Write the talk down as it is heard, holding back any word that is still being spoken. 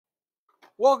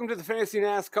Welcome to the Fantasy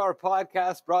NASCAR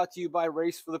podcast brought to you by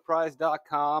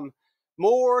racefortheprize.com.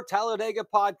 More Talladega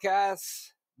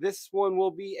podcasts. This one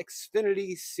will be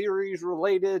Xfinity series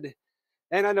related.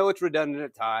 And I know it's redundant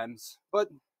at times, but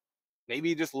maybe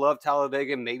you just love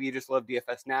Talladega, maybe you just love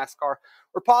DFS NASCAR,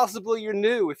 or possibly you're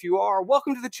new. If you are,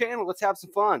 welcome to the channel. Let's have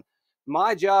some fun.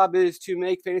 My job is to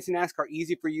make Fantasy NASCAR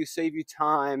easy for you, save you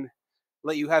time,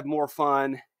 let you have more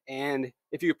fun. And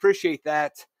if you appreciate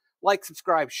that, like,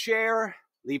 subscribe, share,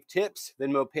 leave tips,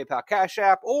 Venmo, PayPal, Cash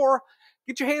App, or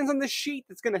get your hands on this sheet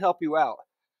that's going to help you out.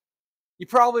 You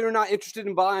probably are not interested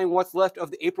in buying what's left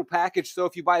of the April package, so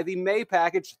if you buy the May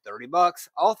package, $30,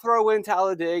 I'll throw in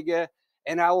Talladega,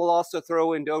 and I will also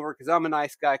throw in Dover because I'm a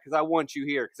nice guy, because I want you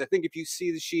here. Because I think if you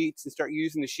see the sheets and start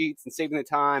using the sheets and saving the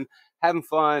time, having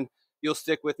fun, you'll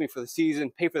stick with me for the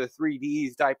season, pay for the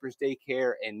 3Ds, diapers,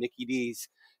 daycare, and Mickey D's.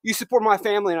 You support my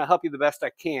family, and I'll help you the best I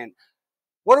can.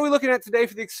 What are we looking at today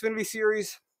for the Xfinity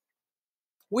Series?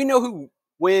 We know who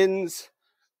wins.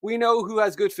 We know who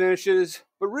has good finishes.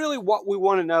 But really what we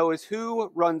want to know is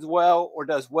who runs well or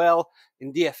does well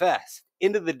in DFS.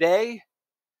 End of the day,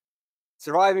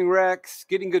 surviving wrecks,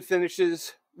 getting good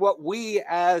finishes. What we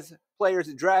as players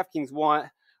at DraftKings want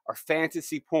are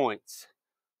fantasy points.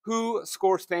 Who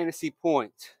scores fantasy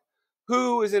points?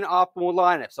 Who is in optimal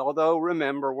lineups? Although,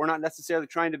 remember, we're not necessarily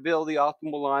trying to build the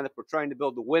optimal lineup. We're trying to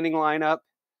build the winning lineup.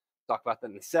 Talk about that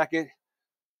in a second.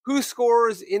 Who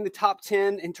scores in the top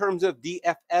 10 in terms of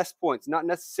DFS points? Not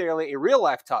necessarily a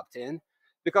real-life top 10,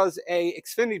 because a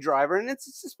Xfinity driver, and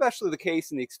it's especially the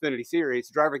case in the Xfinity Series,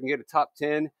 a driver can get a top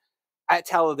 10 at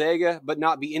Talladega, but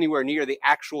not be anywhere near the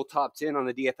actual top 10 on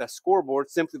the DFS scoreboard,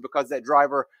 simply because that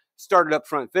driver started up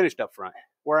front, finished up front.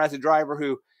 Whereas a driver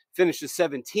who finishes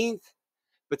 17th,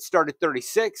 but started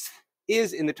 36th,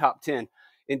 is in the top 10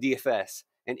 in DFS,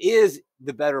 and is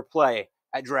the better play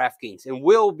at DraftKings and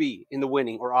will be in the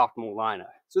winning or optimal lineup.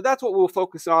 So that's what we'll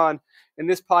focus on in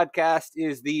this podcast,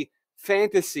 is the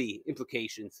fantasy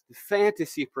implications, the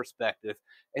fantasy perspective,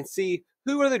 and see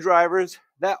who are the drivers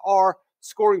that are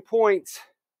scoring points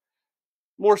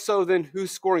more so than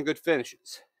who's scoring good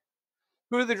finishes.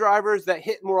 Who are the drivers that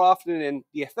hit more often in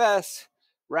DFS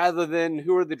rather than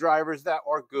who are the drivers that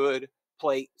are good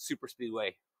plate super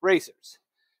speedway racers.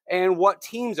 And what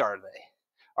teams are they?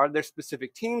 Are there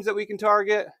specific teams that we can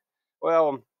target?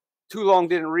 Well, too long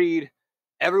didn't read.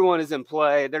 Everyone is in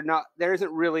play. There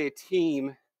isn't really a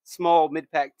team, small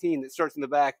mid-pack team that starts in the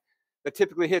back that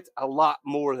typically hits a lot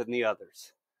more than the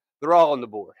others. They're all on the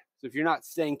board. So if you're not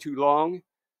staying too long,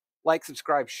 like,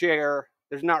 subscribe, share.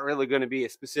 There's not really going to be a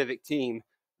specific team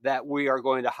that we are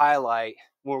going to highlight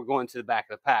when we're going to the back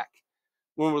of the pack,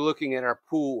 when we're looking at our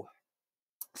pool.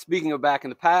 Speaking of back in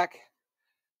the pack,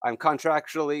 I'm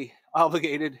contractually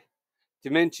obligated to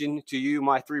mention to you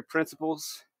my three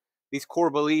principles, these core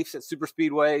beliefs at super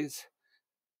speedways,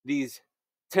 these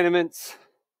tenements,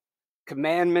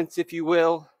 commandments, if you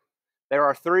will. There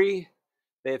are three.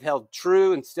 They have held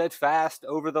true and steadfast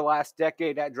over the last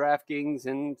decade at DraftKings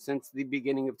and since the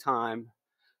beginning of time.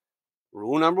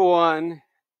 Rule number one,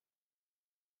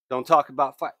 don't talk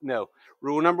about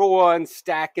Rule number one,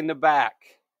 stack in the back.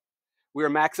 We are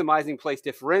maximizing place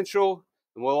differential,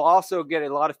 and we'll also get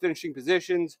a lot of finishing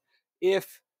positions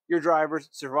if your drivers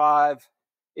survive,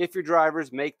 if your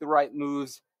drivers make the right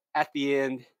moves at the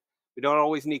end. We don't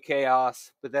always need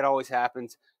chaos, but that always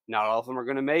happens. Not all of them are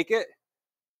going to make it.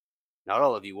 Not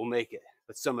all of you will make it,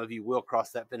 but some of you will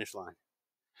cross that finish line.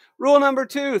 Rule number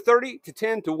two, 30 to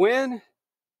 10 to win.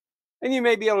 And you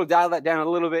may be able to dial that down a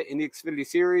little bit in the Xfinity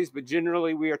Series, but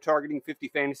generally we are targeting 50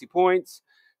 fantasy points.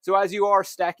 So as you are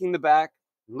stacking the back,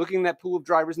 looking at that pool of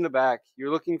drivers in the back, you're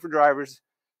looking for drivers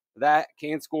that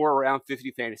can score around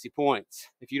 50 fantasy points.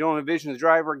 If you don't envision the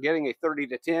driver getting a 30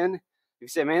 to 10, if you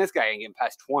say, man, this guy ain't getting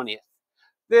past 20th,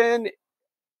 then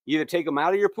you either take them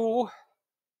out of your pool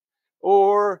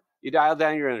or you dial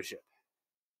down your ownership.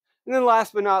 And then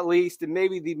last but not least, and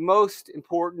maybe the most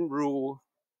important rule,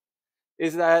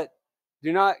 is that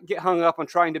do not get hung up on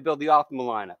trying to build the optimal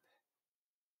lineup.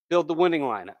 Build the winning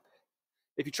lineup.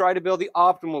 If you try to build the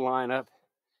optimal lineup,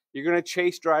 you're going to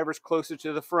chase drivers closer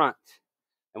to the front.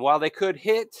 And while they could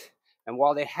hit, and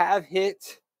while they have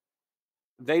hit,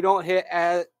 they don't hit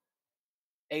at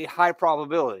a high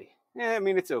probability. I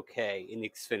mean, it's okay in the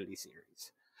Xfinity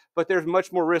Series, but there's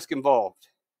much more risk involved.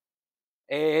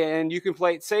 And you can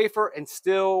play it safer and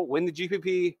still win the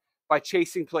GPP by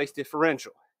chasing place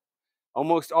differential.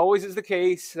 Almost always is the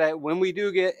case that when we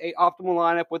do get an optimal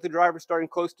lineup with the driver starting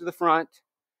close to the front,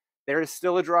 there is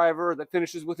still a driver that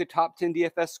finishes with a top 10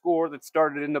 DFS score that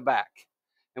started in the back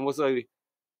and was a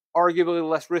arguably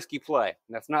less risky play.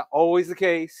 And that's not always the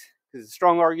case, because a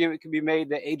strong argument can be made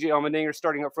that AJ Allmendinger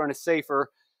starting up front is safer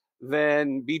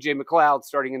than BJ McLeod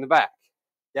starting in the back.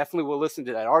 Definitely will listen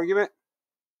to that argument.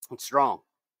 It's strong.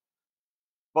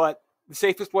 But the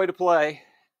safest way to play,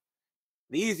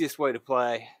 the easiest way to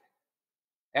play,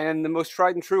 and the most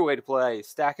tried and true way to play is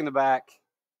stack in the back,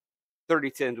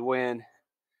 30-10 to win,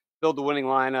 build the winning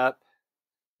lineup.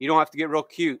 You don't have to get real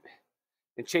cute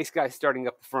and chase guys starting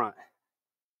up the front.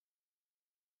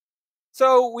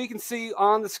 So we can see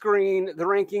on the screen the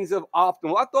rankings of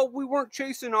optimal. I thought we weren't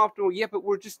chasing optimal yet, but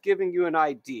we're just giving you an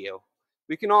idea.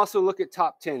 We can also look at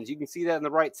top 10s. You can see that on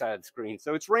the right side of the screen.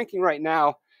 So it's ranking right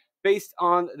now based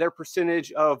on their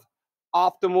percentage of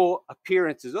optimal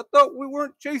appearances. I thought we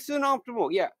weren't chasing optimal.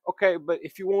 Yeah, okay, but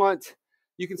if you want,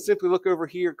 you can simply look over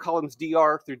here, columns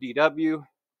DR through DW,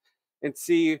 and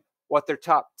see what their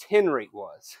top 10 rate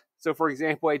was. So for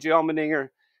example, AJ Allmendinger,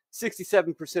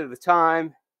 67% of the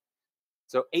time.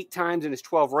 So 8 times in his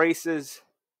 12 races,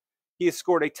 he has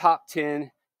scored a top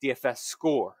 10 DFS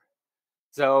score.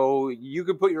 So you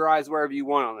can put your eyes wherever you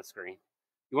want on the screen.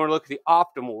 You want to look at the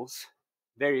optimals,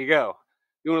 there you go.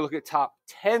 You want to look at top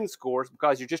 10 scores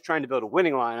because you're just trying to build a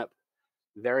winning lineup,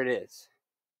 there it is.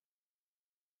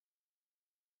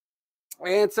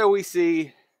 And so we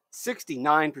see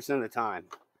 69% of the time.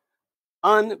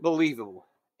 Unbelievable.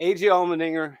 AJ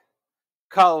Allmendinger,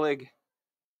 colleague,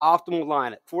 optimal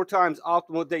lineup. 4 times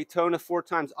optimal at Daytona, 4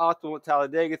 times optimal at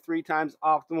Talladega, 3 times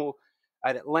optimal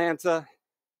at Atlanta.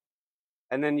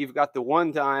 And then you've got the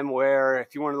one time where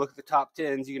if you want to look at the top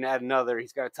 10s, you can add another.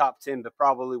 He's got a top 10 but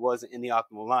probably wasn't in the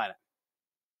optimal lineup.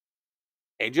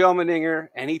 AJ Allmendinger,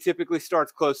 and he typically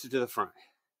starts closer to the front.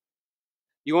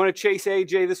 You want to chase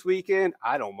AJ this weekend?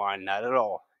 I don't mind that at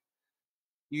all.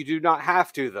 You do not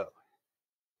have to, though.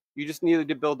 You just need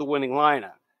to build the winning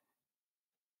lineup.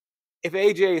 If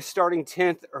AJ is starting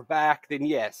 10th or back, then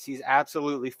yes, he's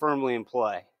absolutely firmly in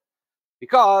play.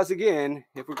 Because, again,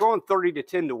 if we're going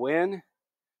 30-10 to win,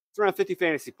 it's around 50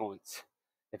 fantasy points.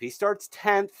 If he starts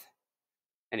 10th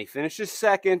and he finishes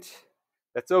 2nd,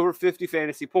 that's over 50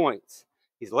 fantasy points.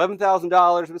 He's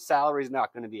 $11,000, but salary is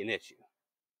not going to be an issue.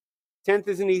 10th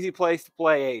is an easy place to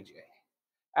play AJ.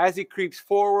 As he creeps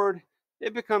forward,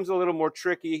 it becomes a little more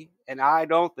tricky, and I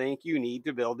don't think you need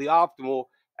to build the optimal.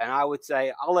 And I would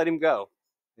say I'll let him go.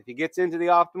 If he gets into the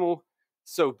optimal,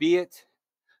 so be it.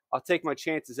 I'll take my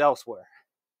chances elsewhere.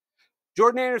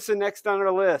 Jordan Anderson next on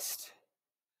our list.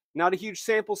 Not a huge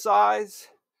sample size.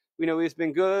 We know he's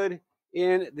been good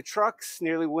in the trucks,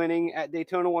 nearly winning at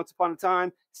Daytona once upon a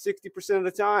time. 60% of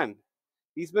the time,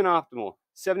 he's been optimal.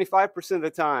 75% of the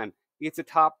time, he gets a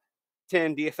top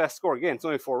 10 DFS score. Again, it's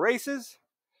only 4 races,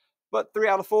 but 3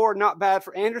 out of 4, not bad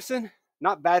for Anderson,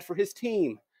 not bad for his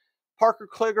team. Parker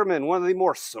Kligerman, one of the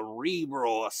more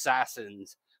cerebral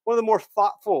assassins, one of the more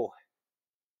thoughtful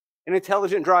and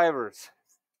intelligent drivers.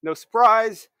 No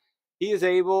surprise, he is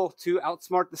able to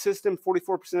outsmart the system.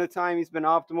 44% of the time he's been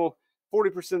optimal.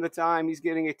 40% of the time he's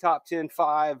getting a top 10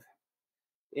 5.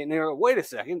 And there, wait a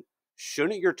second,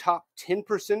 shouldn't your top 10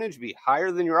 percentage be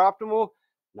higher than your optimal?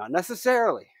 Not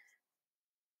necessarily.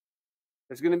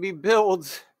 There's going to be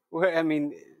builds where, I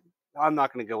mean, I'm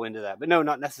not going to go into that, but no,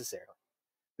 not necessarily.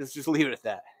 Let's just leave it at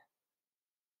that.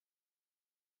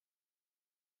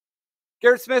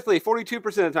 Garrett Smithley, 42%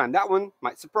 of the time. That one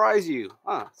might surprise you.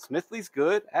 Smithley's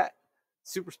good at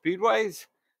super speedways.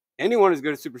 Anyone is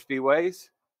good at super speedways.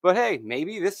 But hey,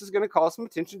 maybe this is going to call some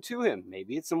attention to him.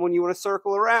 Maybe it's someone you want to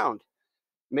circle around.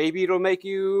 Maybe it'll make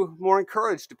you more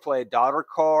encouraged to play a daughter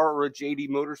car or a JD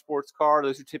Motorsports car.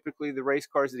 Those are typically the race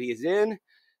cars that he is in.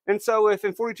 And so if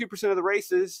in 42% of the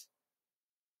races,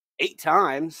 8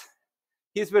 times,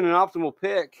 he's been an optimal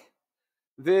pick,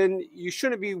 then you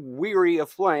shouldn't be weary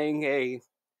of playing a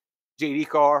JD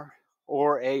car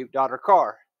or a daughter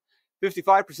car.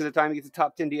 55% of the time, he gets a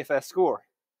top 10 DFS score.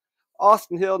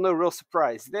 Austin Hill, no real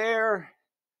surprise there.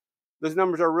 Those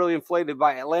numbers are really inflated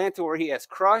by Atlanta, where he has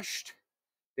crushed.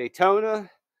 Daytona.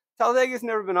 Talladega's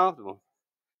never been optimal.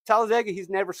 Talladega, he's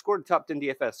never scored a top 10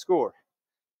 DFS score.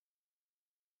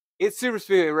 It's super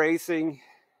speedway racing.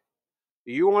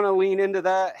 Do you want to lean into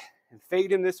that and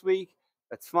fade him this week?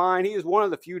 That's fine. He is one of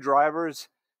the few drivers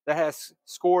that has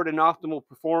scored an optimal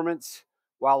performance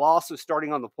while also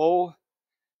starting on the pole.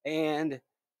 And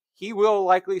he will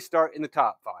likely start in the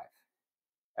top 5.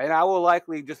 And I will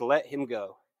likely just let him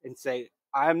go and say,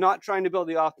 I'm not trying to build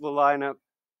the optimal lineup.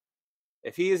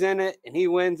 If he is in it and he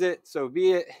wins it, so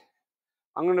be it.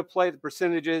 I'm going to play the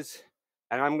percentages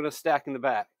and I'm going to stack in the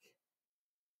back.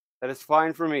 That is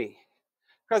fine for me.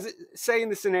 Because say in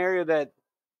the scenario that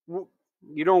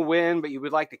you don't win, but you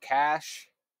would like to cash,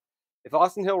 if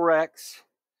Austin Hill wrecks,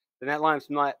 then that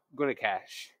lineup's not going to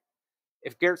cash.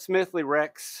 If Garrett Smithley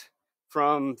wrecks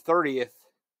from 30th,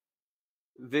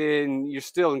 then you're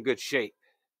still in good shape.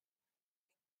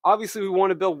 Obviously, we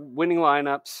want to build winning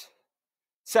lineups.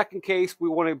 Second case, we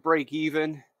want to break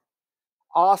even.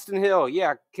 Austin Hill,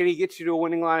 yeah, can he get you to a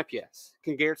winning lineup? Yes.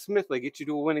 Can Garrett Smithley get you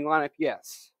to a winning lineup?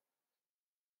 Yes.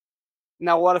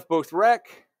 Now, what if both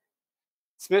wreck?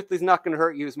 Smithley's not going to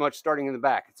hurt you as much starting in the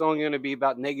back. It's only going to be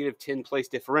about -10 place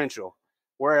differential,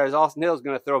 whereas Austin Hill is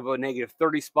going to throw about a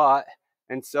 -30 spot,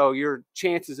 and so your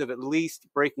chances of at least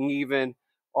breaking even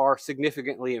are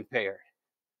significantly impaired.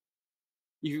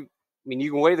 You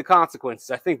can weigh the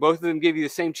consequences. I think both of them give you the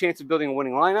same chance of building a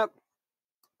winning lineup,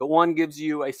 but one gives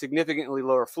you a significantly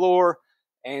lower floor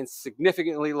and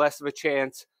significantly less of a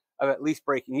chance of at least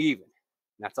breaking even.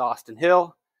 And that's Austin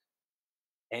Hill.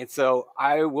 And so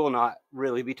I will not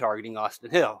really be targeting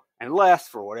Austin Hill unless,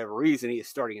 for whatever reason, he is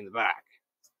starting in the back.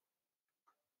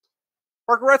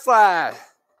 Parker Retzlaff.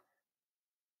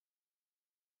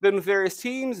 Been with various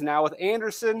teams, now with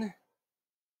Anderson.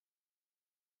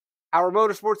 Our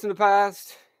Motorsports in the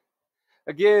past.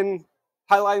 Again,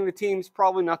 highlighting the teams,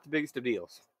 probably not the biggest of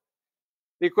deals.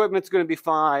 The equipment's going to be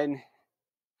fine.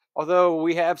 Although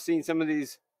we have seen some of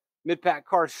these mid-pack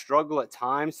cars struggle at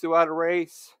times throughout a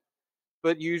race.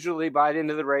 But usually by the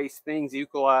end of the race, things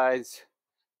equalize.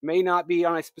 May not be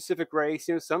on a specific race.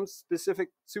 Some specific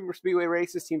super speedway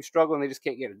races, teams struggle and they just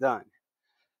can't get it done.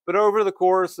 But over the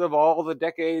course of all the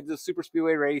decades of super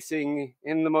speedway racing,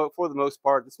 for the most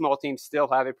part, the small teams still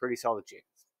have a pretty solid chance.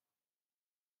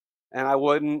 And I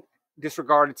wouldn't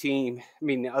disregard a team.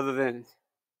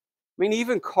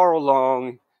 Even Carl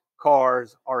Long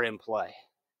cars are in play.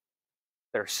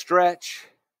 They're stretch.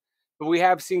 But we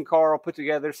have seen Carl put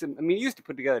together he used to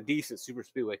put together decent super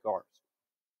speedway cars.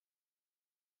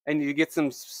 And you get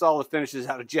some solid finishes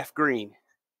out of Jeff Green.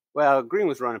 Well, Green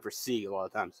was running for C a lot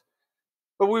of times.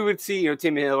 But we would see,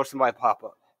 Timmy Hill or somebody pop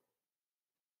up.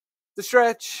 The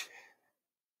stretch,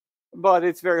 but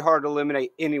it's very hard to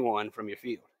eliminate anyone from your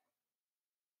field.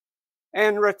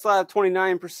 And Retzlaff,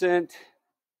 29%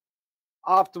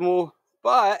 optimal.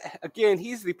 But, again,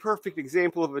 he's the perfect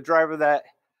example of a driver that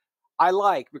I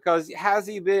like, because has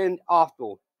he been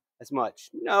optimal as much?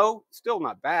 No, still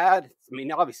not bad.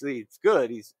 Obviously it's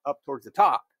good. He's up towards the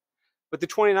top. But the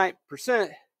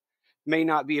 29% may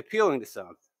not be appealing to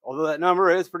some, although that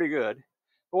number is pretty good.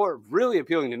 But what really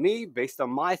appealing to me, based on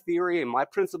my theory and my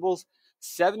principles,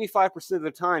 75% of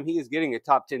the time he is getting a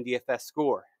top 10 DFS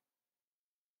score.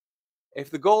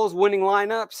 If the goal is winning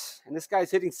lineups, and this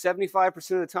guy's hitting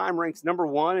 75% of the time, ranks number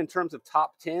 1 in terms of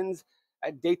top 10s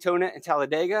at Daytona and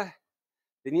Talladega,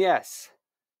 then yes,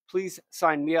 please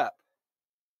sign me up.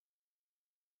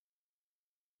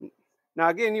 Now,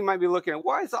 again, you might be looking at,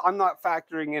 I'm not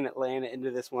factoring in Atlanta into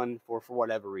this one for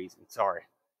whatever reason. Sorry.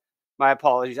 My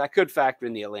apologies. I could factor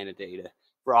in the Atlanta data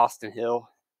for Austin Hill.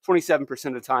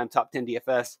 27% of the time, top 10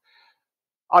 DFS.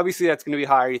 Obviously, that's going to be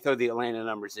higher. You throw the Atlanta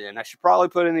numbers in. I should probably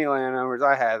put in the Atlanta numbers.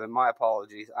 I haven't. My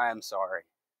apologies. I am sorry.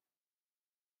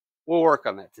 We'll work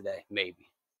on that today, maybe.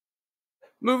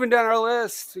 Moving down our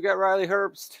list, we got Riley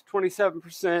Herbst,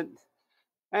 27%.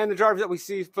 And the drivers that we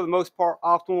see, for the most part,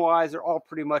 optimal-wise, are all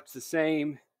pretty much the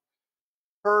same.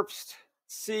 Herbst,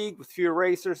 Sieg with fewer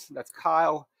racers. That's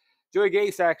Kyle. Joey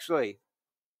Gase, actually,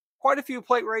 quite a few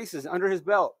plate races under his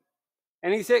belt.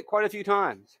 And he's hit quite a few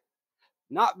times.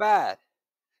 Not bad.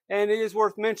 And it is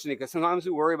worth mentioning, because sometimes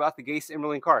we worry about the Gase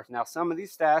Emerling cars. Now, some of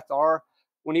these stats are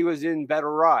when he was in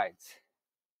better rides.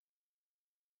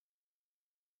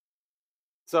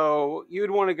 So you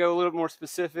would want to go a little more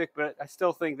specific, but I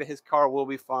still think that his car will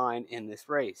be fine in this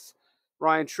race.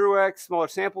 Ryan Truex, smaller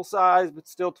sample size, but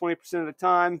still 20% of the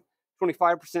time,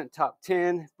 25% top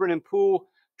 10. Brennan Poole,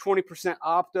 20%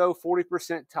 opto,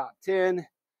 40% top 10.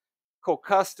 Cole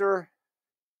Custer,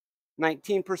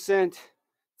 19%,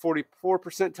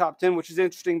 44% top 10, which is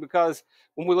interesting because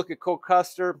when we look at Cole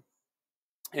Custer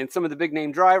and some of the big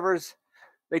name drivers,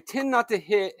 they tend not to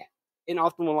hit in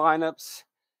optimal lineups.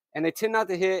 And they tend not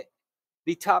to hit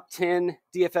the top 10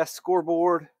 DFS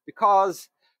scoreboard because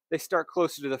they start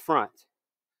closer to the front.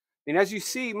 And as you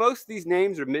see, most of these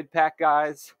names are mid-pack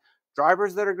guys,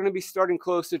 drivers that are going to be starting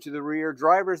closer to the rear,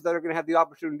 drivers that are going to have the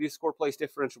opportunity to score place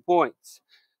differential points.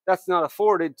 That's not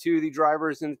afforded to the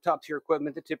drivers in the top-tier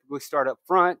equipment that typically start up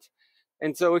front.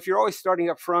 And so if you're always starting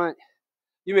up front,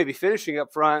 you may be finishing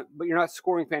up front, but you're not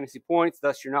scoring fantasy points,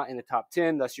 thus you're not in the top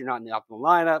 10, thus you're not in the optimal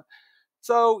lineup.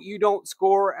 So you don't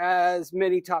score as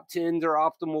many top 10s or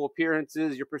optimal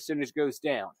appearances, your percentage goes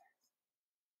down.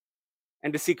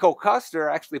 And to see Cole Custer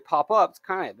actually pop up, it's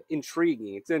kind of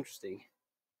intriguing. It's interesting.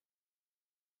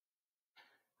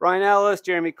 Ryan Ellis,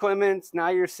 Jeremy Clements, now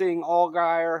you're seeing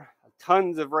Allgaier,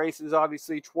 tons of races,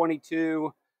 obviously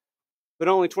 22, but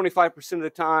only 25% of the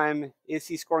time is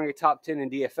he scoring a top 10 in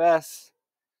DFS.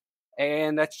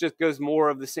 And that just goes more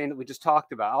of the same that we just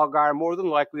talked about. Allgaier more than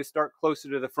likely to start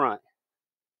closer to the front.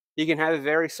 He can have a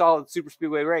very solid super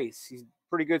speedway race. He's a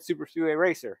pretty good super speedway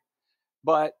racer.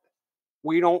 But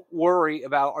we don't worry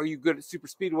about, are you good at super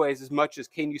speedways, as much as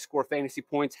can you score fantasy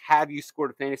points? Have you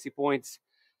scored fantasy points?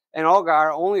 And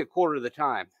Allgaier only a quarter of the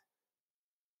time.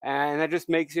 And that just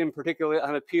makes him particularly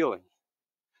unappealing.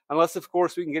 Unless, of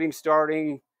course, we can get him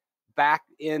starting back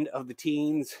end of the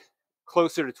teens,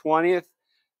 closer to 20th,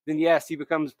 then yes, he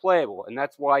becomes playable. And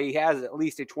that's why he has at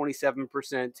least a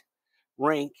 27%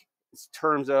 rank in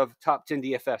terms of top 10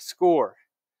 DFS score.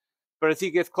 But as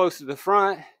he gets close to the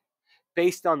front,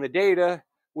 based on the data,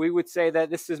 we would say that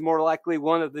this is more likely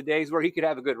one of the days where he could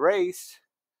have a good race,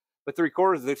 but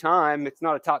 3/4 of the time, it's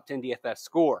not a top 10 DFS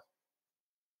score.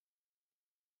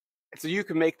 So you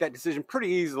can make that decision pretty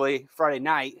easily Friday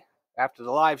night after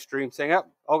the live stream, saying, oh,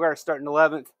 Allgaier's starting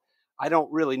 11th. I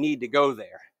don't really need to go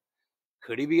there.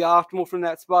 Could he be optimal from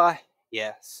that spot?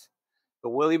 Yes.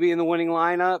 But will he be in the winning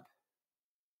lineup?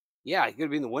 Yeah, he could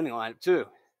be in the winning lineup too.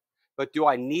 But do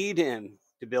I need him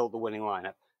to build the winning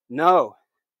lineup? No.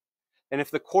 And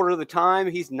if the quarter of the time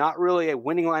he's not really a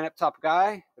winning lineup top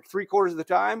guy, or 3/4 of the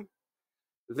time,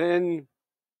 then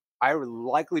I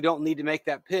likely don't need to make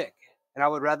that pick. And I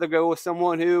would rather go with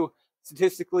someone who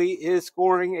statistically is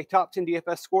scoring a top 10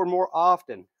 DFS score more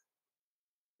often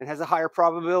and has a higher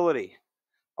probability.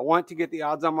 I want to get the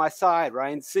odds on my side.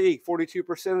 Ryan Sieg,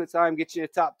 42% of the time gets you a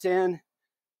top 10,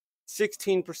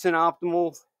 16%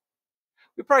 optimal.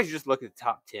 We probably should just look at the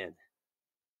top 10.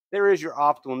 There is your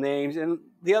optimal names. And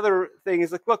the other thing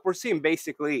is, like, look, we're seeing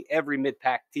basically every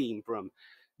mid-pack team, from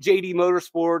JD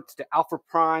Motorsports to Alpha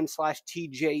Prime /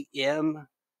 TJM,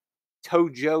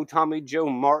 Tojo, Tommy Joe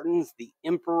Martins, the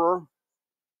Emperor,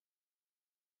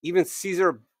 even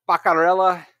Cesar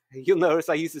Baccarella. You'll notice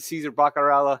I use the Cesar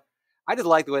Baccarella. I just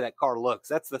like the way that car looks.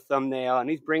 That's the thumbnail, and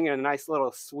he's bringing a nice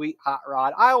little sweet hot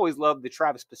rod. I always loved the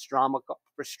Travis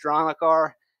Pastrana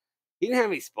car. He didn't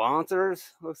have any sponsors,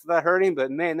 so that hurt him,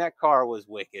 but man, that car was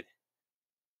wicked.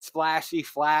 Splashy,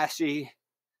 flashy.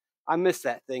 I miss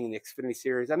that thing in the Xfinity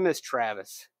Series. I miss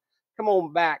Travis. Come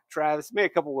on back, Travis. Made a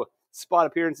couple of spot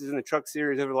appearances in the Truck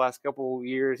Series over the last couple of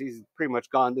years. He's pretty much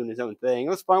gone doing his own thing. It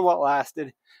was fun while it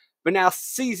lasted. But now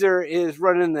Caesar is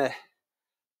running the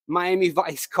Miami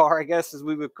Vice car, I guess, as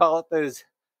we would call it. Those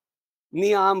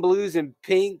neon blues and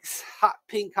pinks, hot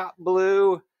pink, hot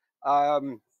blue.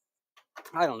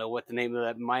 I don't know what the name of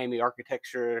that Miami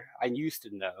architecture I used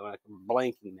to know. I'm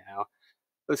blanking now.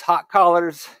 Those hot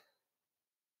collars.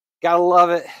 Gotta love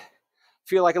it.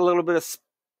 Feel like a little bit of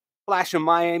splash of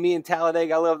Miami and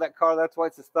Talladega. I love that car. That's why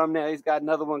it's a thumbnail. He's got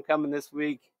another one coming this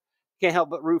week. Can't help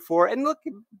but root for it. And look,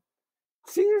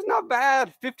 Caesar's not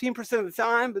bad 15% of the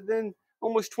time, but then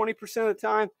almost 20% of the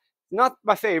time. Not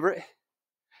my favorite,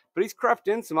 but he's crept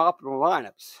in some optimal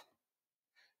lineups.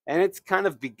 And it's kind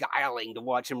of beguiling to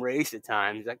watch him race at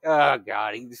times. Like, oh,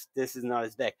 God, this is not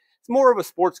his day. It's more of a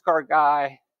sports car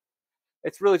guy.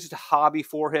 It's really just a hobby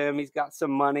for him. He's got some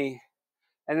money,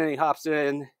 and then he hops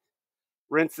in,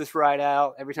 rents this ride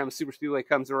out every time a super speedway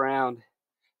comes around.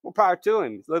 More power to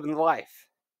him. He's living the life.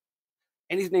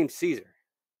 And he's named Caesar.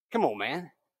 Come on,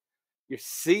 man. You're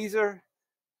Caesar,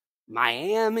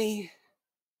 Miami,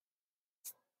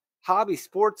 hobby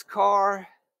sports car.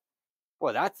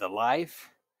 Boy, that's the life.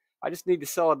 I just need to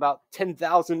sell about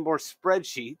 10,000 more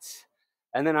spreadsheets,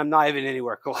 and then I'm not even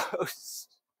anywhere close.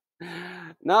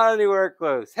 Not anywhere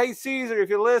close. Hey, Caesar, if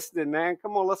you're listening, man,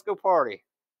 come on, let's go party.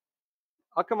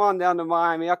 I'll come on down to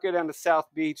Miami. I'll go down to South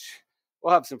Beach.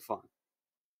 We'll have some fun.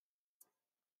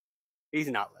 He's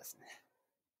not listening.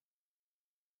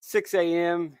 6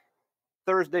 a.m.,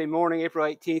 Thursday morning, April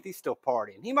 18th. He's still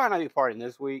partying. He might not be partying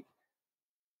this week.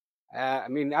 I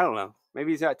don't know.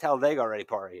 Maybe he's at Talladega already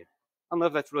partying. I don't know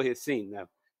if that's really his scene, though.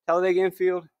 Talladega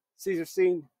infield, Caesar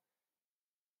scene.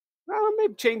 Well,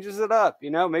 maybe changes it up, you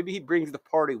know. Maybe he brings the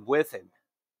party with him.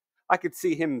 I could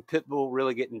see him and Pitbull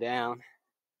really getting down.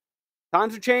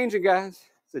 Times are changing, guys.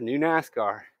 It's a new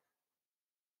NASCAR.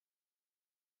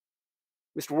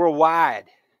 Mr. Worldwide,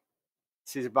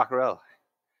 Cesar Baccarella.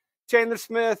 Chandler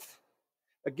Smith,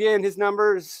 again, his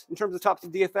numbers in terms of tops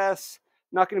of DFS,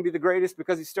 not going to be the greatest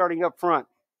because he's starting up front.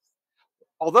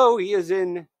 Although he is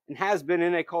in and has been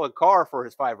in a colored car for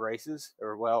his 5 races,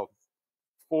 or well,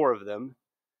 4 of them.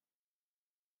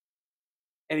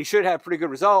 And he should have pretty good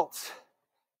results,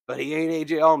 but he ain't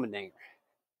AJ Allmendinger.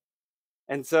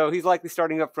 And so he's likely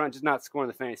starting up front, just not scoring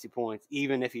the fantasy points,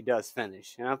 even if he does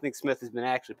finish. And I don't think Smith has been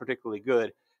actually particularly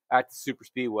good at the super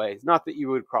speedways. Not that you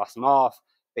would cross him off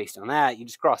based on that. You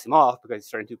just cross him off because he's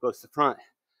starting too close to the front.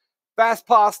 Fast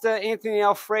Pasta, Anthony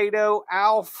Alfredo,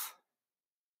 Alf,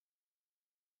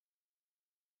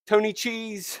 Tony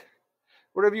Cheese,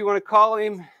 whatever you want to call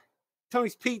him.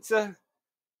 Tony's Pizza.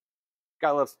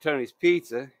 Gotta love Tony's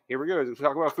Pizza. Here we go. We're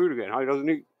talking about food again. How he doesn't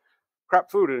eat crap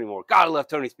food anymore. Gotta love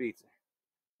Tony's Pizza.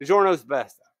 DiGiorno's the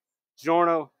best.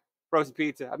 DiGiorno, frozen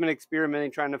pizza. I've been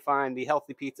experimenting trying to find the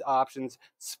healthy pizza options.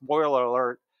 Spoiler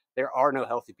alert, there are no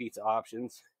healthy pizza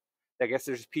options. I guess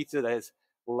there's pizza that is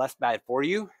less bad for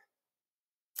you.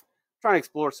 Trying to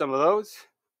explore some of those.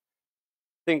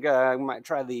 Think I might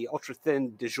try the ultra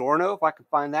thin DiGiorno if I can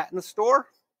find that in the store.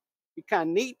 Be kind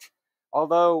of neat.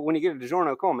 Although when you get a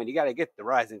DiGiorno Coleman, you got to get the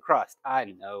rising crust. I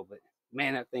know, but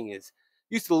man, that thing is.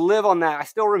 Used to live on that. I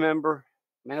still remember.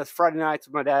 Man, it was Friday nights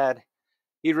with my dad.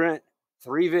 He'd rent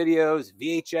 3 videos,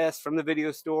 VHS from the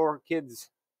video store. Kids,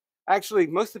 actually,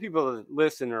 most of the people that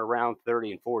listen are around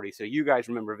 30 and 40. So you guys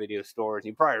remember video stores.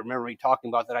 You probably remember me talking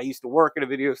about that. I used to work at a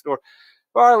video store.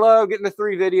 But I love getting the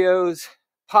 3 videos,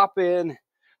 pop in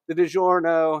the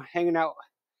DiGiorno, hanging out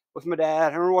with my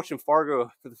dad. I remember watching Fargo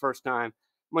for the first time,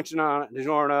 munching on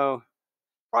DiGiorno.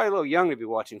 Probably a little young to be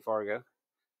watching Fargo,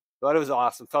 but it was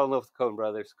awesome. Fell in love with the Coen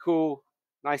brothers. Cool.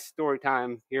 Nice story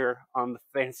time here on the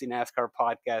Fantasy NASCAR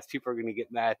podcast. People are going to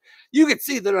get mad. You can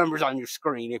see the numbers on your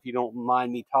screen if you don't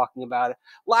mind me talking about it.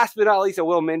 Last but not least, I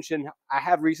will mention I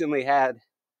have recently had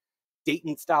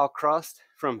Dayton-style crust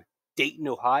from Dayton,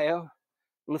 Ohio.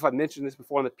 I don't know if I mentioned this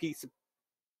before on the pizza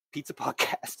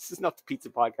podcast. This is not the pizza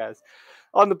podcast.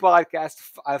 On the podcast,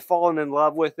 I've fallen in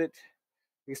love with it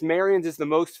because Marion's is the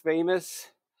most famous.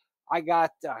 I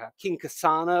got King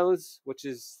Casano's, which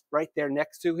is right there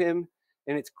next to him,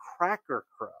 and it's cracker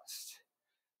crust.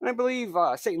 And I believe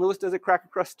St. Louis does a cracker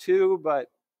crust too, but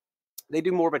they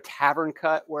do more of a tavern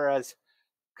cut, whereas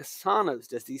Casano's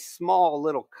does these small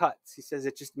little cuts. He says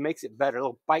it just makes it better,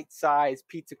 little bite-sized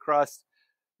pizza crust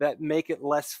that make it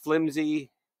less flimsy,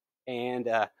 and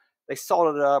they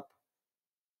salted it up.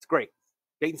 It's great.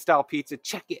 Dayton-style pizza.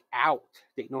 Check it out.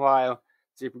 Dayton, Ohio.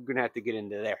 So we're going to have to get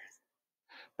into there.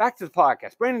 Back to the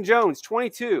podcast. Brandon Jones,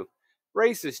 22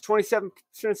 races, 27%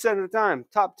 of the time,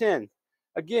 top 10.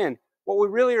 Again, what we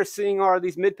really are seeing are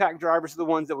these mid-pack drivers are the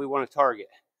ones that we want to target.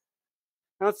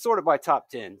 Now let's sort it by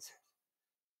top 10s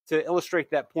to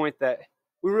illustrate that point that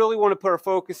we really want to put our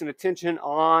focus and attention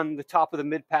on the top of the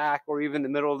mid-pack or even the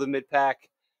middle of the mid-pack.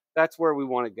 That's where we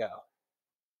want to go.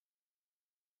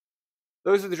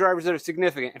 Those are the drivers that are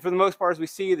significant. And for the most part, as we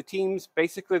see, the teams,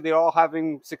 basically, they're all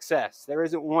having success. There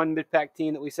isn't one mid-pack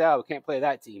team that we say, oh, we can't play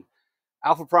that team.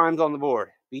 Alpha Prime's on the board.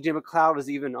 BJ McLeod is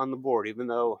even on the board, even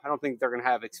though I don't think they're going to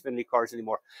have Xfinity cars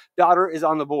anymore. Daughter is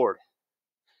on the board.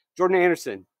 Jordan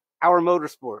Anderson, Our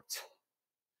Motorsports,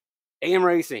 AM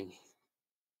Racing.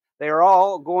 They are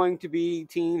all going to be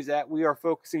teams that we are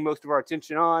focusing most of our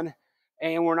attention on,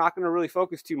 and we're not going to really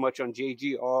focus too much on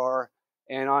JGR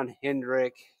and on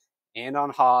Hendrick and on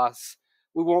Haas.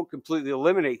 We won't completely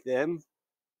eliminate them,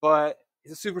 but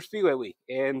it's a super speedway week,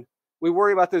 and we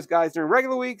worry about those guys during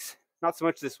regular weeks, not so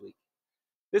much this week.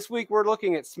 This week, we're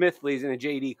looking at Smithley's in a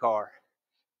JD car,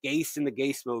 Gase in the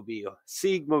Gase Mobile,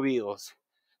 Sieg Mobiles,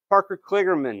 Parker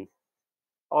Kligerman,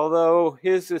 although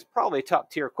his is probably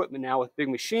top-tier equipment now with Big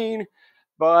Machine,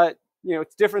 but, you know,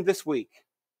 it's different this week.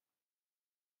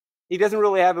 He doesn't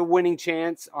really have a winning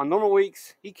chance. On normal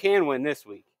weeks, he can win this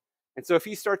week. And so if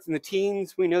he starts in the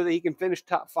teens, we know that he can finish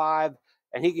top 5,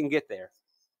 and he can get there.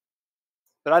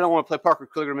 But I don't want to play Parker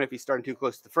Kligerman if he's starting too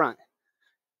close to the front.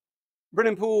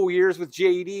 Brennan Poole, years with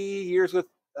JD, years with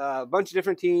a bunch of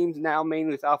different teams, now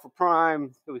mainly with Alpha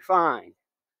Prime. He'll be fine.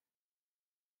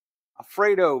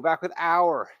 Alfredo, back with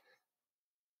Auer.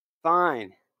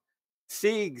 Fine.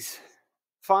 Siegs,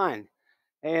 fine.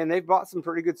 And they've bought some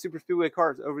pretty good super speedway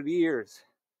cars over the years.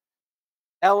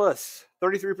 Ellis,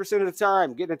 33% of the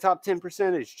time, getting a top 10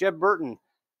 percentage. Jeb Burton.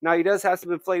 Now, he does have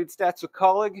some inflated stats with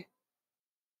Colleague,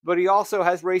 but he also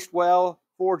has raced well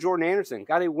for Jordan Anderson.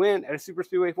 Got a win at a super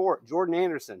speedway for Jordan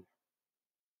Anderson.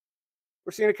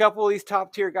 We're seeing a couple of these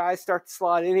top-tier guys start to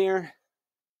slide in here.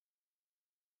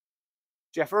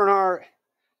 Jeff Earnhardt,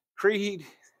 Creed.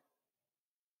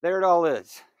 There it all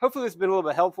is. Hopefully this has been a little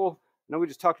bit helpful. I know we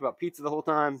just talked about pizza the whole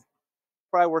time.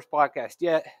 Probably worst podcast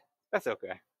yet. That's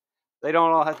okay. They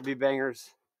don't all have to be bangers.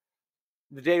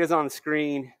 The data's on the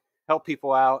screen. Help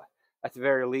people out at the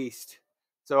very least.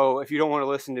 So if you don't want to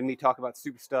listen to me talk about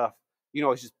stupid stuff, you can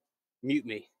always just mute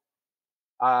me.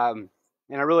 And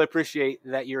I really appreciate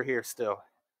that you're here still.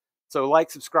 So like,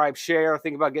 subscribe, share.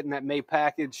 Think about getting that May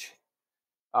package.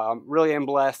 Really am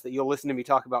blessed that you'll listen to me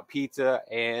talk about pizza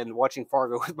and watching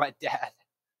Fargo with my dad.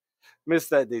 Miss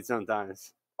that dude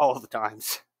sometimes, all the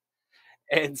times.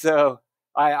 And so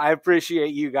I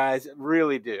appreciate you guys,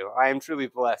 really do. I am truly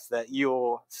blessed that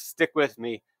you'll stick with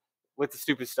me with the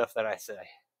stupid stuff that I say.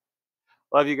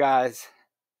 Love you guys.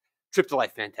 Trip to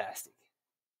Life, fantastic.